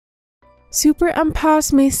Super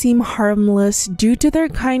empaths may seem harmless due to their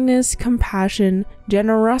kindness, compassion,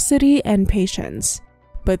 generosity, and patience.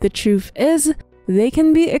 But the truth is, they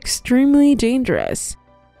can be extremely dangerous.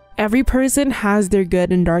 Every person has their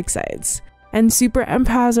good and dark sides, and super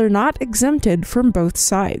empaths are not exempted from both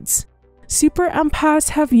sides. Super empaths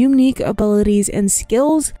have unique abilities and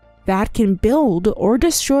skills that can build or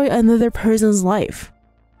destroy another person's life.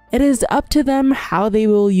 It is up to them how they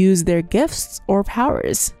will use their gifts or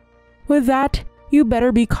powers. With that, you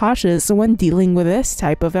better be cautious when dealing with this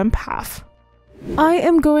type of empath. I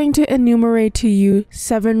am going to enumerate to you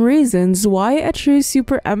 7 reasons why a true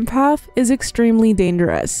super empath is extremely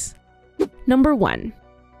dangerous. Number 1.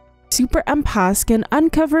 Super empaths can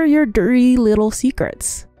uncover your dirty little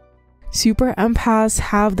secrets. Super empaths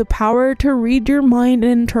have the power to read your mind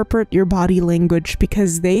and interpret your body language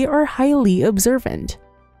because they are highly observant.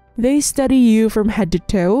 They study you from head to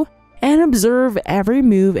toe and observe every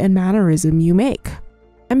move and mannerism you make.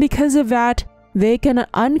 And because of that, they can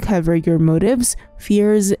uncover your motives,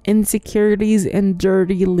 fears, insecurities, and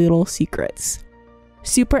dirty little secrets.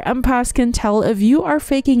 Super empaths can tell if you are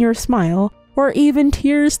faking your smile or even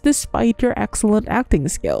tears despite your excellent acting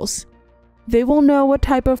skills. They will know what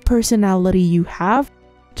type of personality you have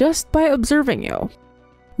just by observing you.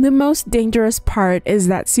 The most dangerous part is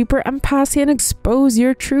that super empaths can expose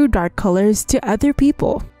your true dark colors to other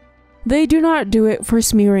people. They do not do it for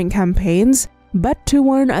smearing campaigns, but to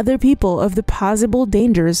warn other people of the possible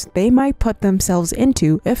dangers they might put themselves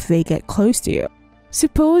into if they get close to you.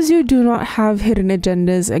 Suppose you do not have hidden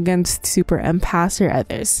agendas against super empaths or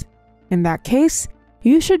others. In that case,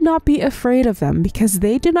 you should not be afraid of them because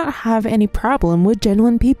they do not have any problem with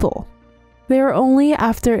genuine people. They are only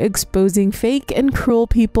after exposing fake and cruel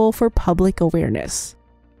people for public awareness.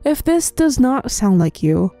 If this does not sound like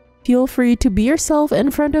you, feel free to be yourself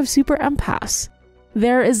in front of super empaths.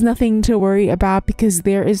 There is nothing to worry about because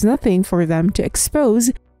there is nothing for them to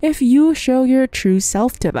expose if you show your true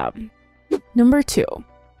self to them. Number 2.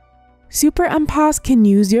 Super empaths can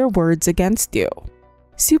use your words against you.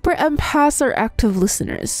 Super empaths are active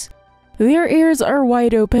listeners. Their ears are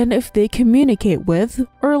wide open if they communicate with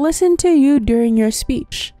or listen to you during your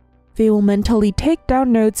speech. They will mentally take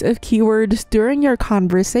down notes of keywords during your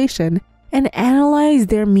conversation and analyze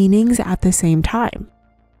their meanings at the same time.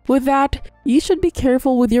 With that, you should be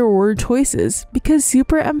careful with your word choices because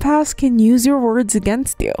super empaths can use your words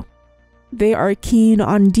against you. They are keen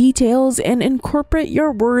on details and incorporate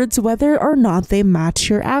your words whether or not they match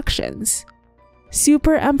your actions.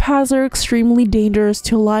 Super empaths are extremely dangerous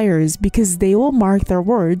to liars because they will mark their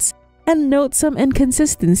words and note some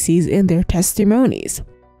inconsistencies in their testimonies.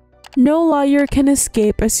 No liar can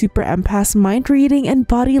escape a super empath's mind reading and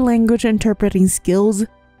body language interpreting skills,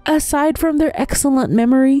 aside from their excellent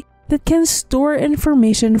memory that can store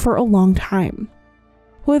information for a long time.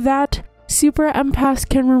 With that, super empaths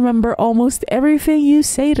can remember almost everything you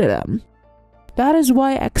say to them. That is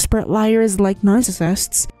why expert liars like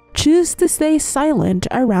narcissists choose to stay silent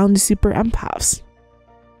around super empaths.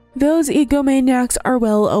 Those egomaniacs are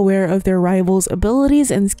well aware of their rivals'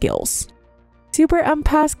 abilities and skills. Super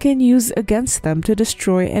empaths can use against them to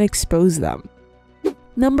destroy and expose them.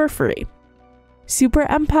 Number 3. Super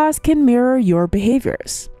empaths can mirror your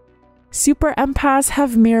behaviors. Super empaths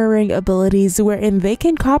have mirroring abilities wherein they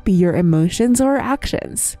can copy your emotions or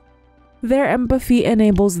actions. Their empathy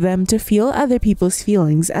enables them to feel other people's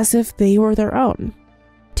feelings as if they were their own.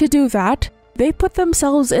 To do that, they put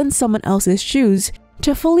themselves in someone else's shoes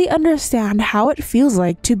to fully understand how it feels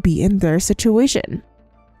like to be in their situation.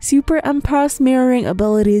 Super empaths' mirroring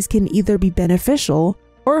abilities can either be beneficial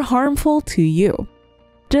or harmful to you.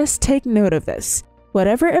 Just take note of this.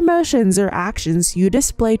 Whatever emotions or actions you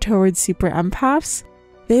display towards super empaths,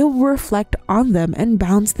 they will reflect on them and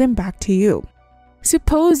bounce them back to you.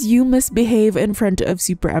 Suppose you misbehave in front of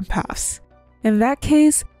super empaths. In that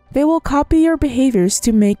case, they will copy your behaviors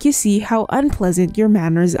to make you see how unpleasant your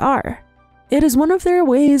manners are. It is one of their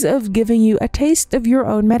ways of giving you a taste of your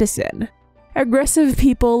own medicine. Aggressive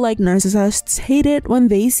people like narcissists hate it when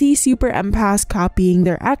they see super empaths copying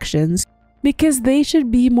their actions because they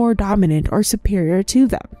should be more dominant or superior to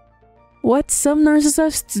them. What some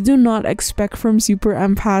narcissists do not expect from super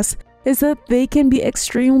empaths is that they can be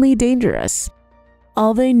extremely dangerous.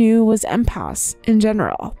 All they knew was empaths, in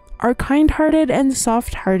general, are kind-hearted and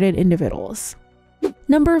soft-hearted individuals.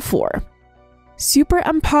 Number 4. Super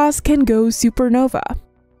empaths can go supernova.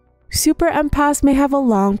 Super empaths may have a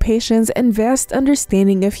long patience and vast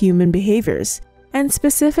understanding of human behaviors and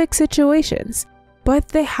specific situations, but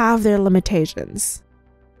they have their limitations.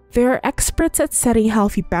 They are experts at setting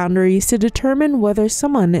healthy boundaries to determine whether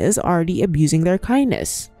someone is already abusing their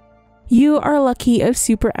kindness. You are lucky if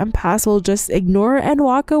super empaths will just ignore and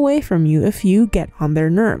walk away from you if you get on their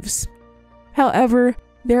nerves. However,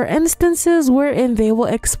 there are instances wherein they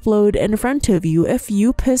will explode in front of you if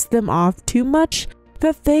you piss them off too much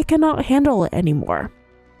that they cannot handle it anymore.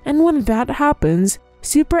 And when that happens,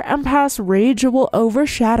 super empaths' rage will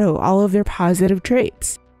overshadow all of their positive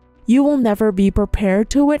traits. You will never be prepared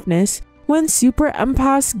to witness when super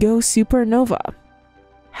empaths go supernova.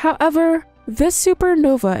 However, this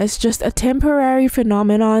supernova is just a temporary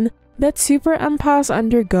phenomenon that super empaths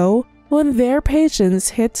undergo when their patience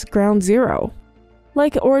hits ground zero.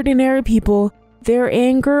 Like ordinary people, their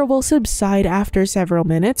anger will subside after several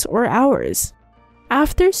minutes or hours.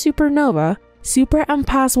 After supernova, super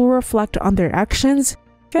empaths will reflect on their actions,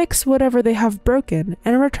 fix whatever they have broken,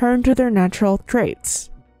 and return to their natural traits.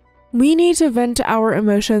 We need to vent our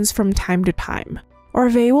emotions from time to time, or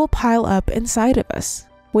they will pile up inside of us,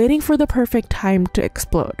 waiting for the perfect time to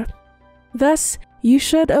explode. Thus, you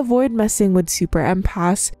should avoid messing with super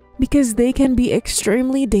empaths because they can be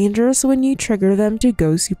extremely dangerous when you trigger them to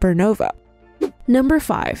go supernova. Number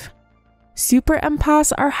 5. Super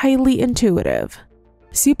empaths are highly intuitive.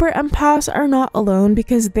 Super empaths are not alone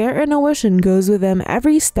because their intuition goes with them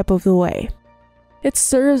every step of the way. It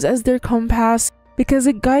serves as their compass because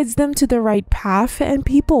it guides them to the right path and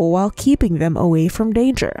people while keeping them away from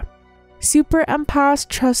danger. Super empaths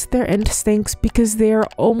trust their instincts because they are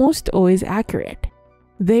almost always accurate.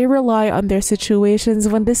 They rely on their situations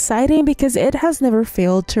when deciding because it has never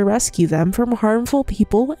failed to rescue them from harmful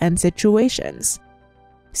people and situations.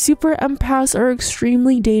 Super empaths are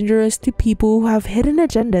extremely dangerous to people who have hidden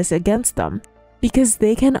agendas against them because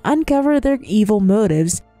they can uncover their evil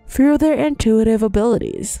motives through their intuitive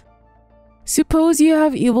abilities. Suppose you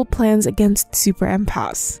have evil plans against super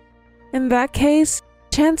empaths. In that case,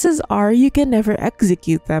 chances are you can never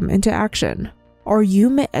execute them into action, or you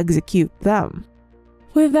may execute them.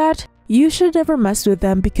 With that, you should never mess with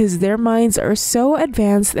them because their minds are so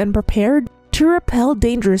advanced and prepared to repel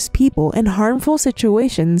dangerous people and harmful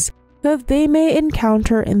situations that they may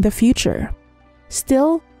encounter in the future.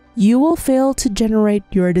 Still, you will fail to generate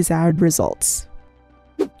your desired results.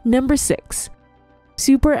 Number 6.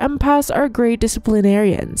 Super empaths are great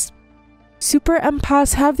disciplinarians. Super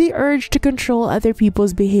empaths have the urge to control other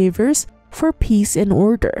people's behaviors for peace and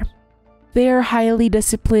order. They are highly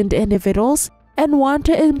disciplined individuals and want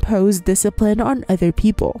to impose discipline on other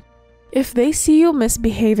people. If they see you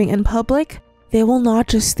misbehaving in public, they will not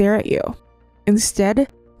just stare at you.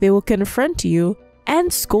 Instead, they will confront you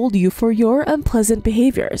and scold you for your unpleasant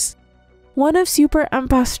behaviors. One of super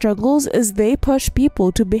empaths' struggles is they push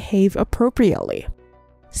people to behave appropriately.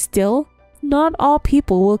 Still, not all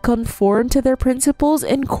people will conform to their principles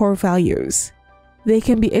and core values. They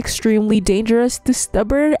can be extremely dangerous to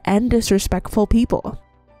stubborn and disrespectful people.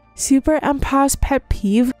 Super empaths' pet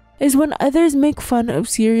peeve is when others make fun of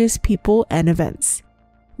serious people and events.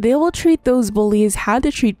 They will treat those bullies how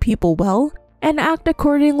to treat people well and act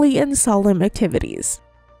accordingly in solemn activities.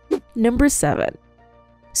 Number 7.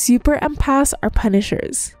 Super empaths are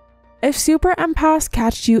punishers. If super empaths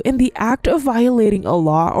catch you in the act of violating a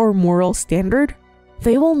law or moral standard,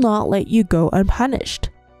 they will not let you go unpunished.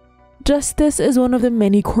 Justice is one of the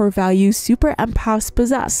many core values super empaths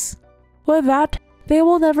possess. With that, they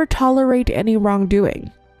will never tolerate any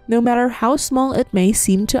wrongdoing, no matter how small it may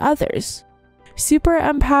seem to others. Super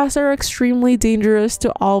empaths are extremely dangerous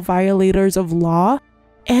to all violators of law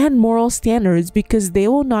and moral standards because they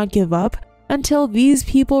will not give up until these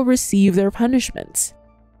people receive their punishments.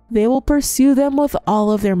 They will pursue them with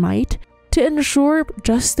all of their might to ensure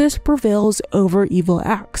justice prevails over evil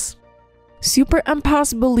acts. Super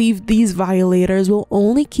empaths believe these violators will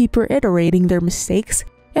only keep reiterating their mistakes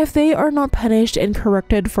if they are not punished and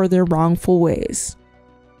corrected for their wrongful ways.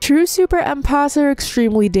 True super empaths are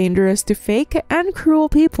extremely dangerous to fake and cruel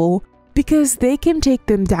people because they can take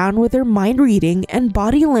them down with their mind reading and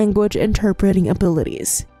body language interpreting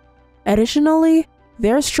abilities. Additionally,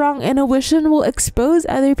 their strong intuition will expose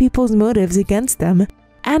other people's motives against them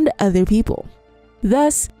and other people.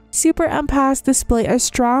 Thus, super empaths display a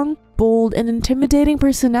strong, bold, and intimidating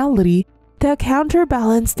personality that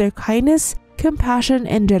counterbalance their kindness, compassion,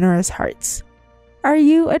 and generous hearts. Are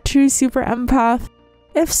you a true super empath?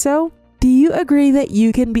 If so, do you agree that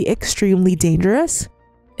you can be extremely dangerous?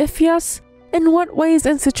 If yes, in what ways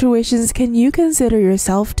and situations can you consider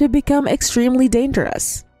yourself to become extremely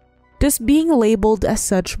dangerous? Does being labeled as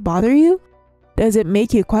such bother you? Does it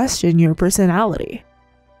make you question your personality?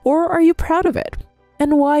 Or are you proud of it?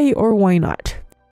 And why or why not?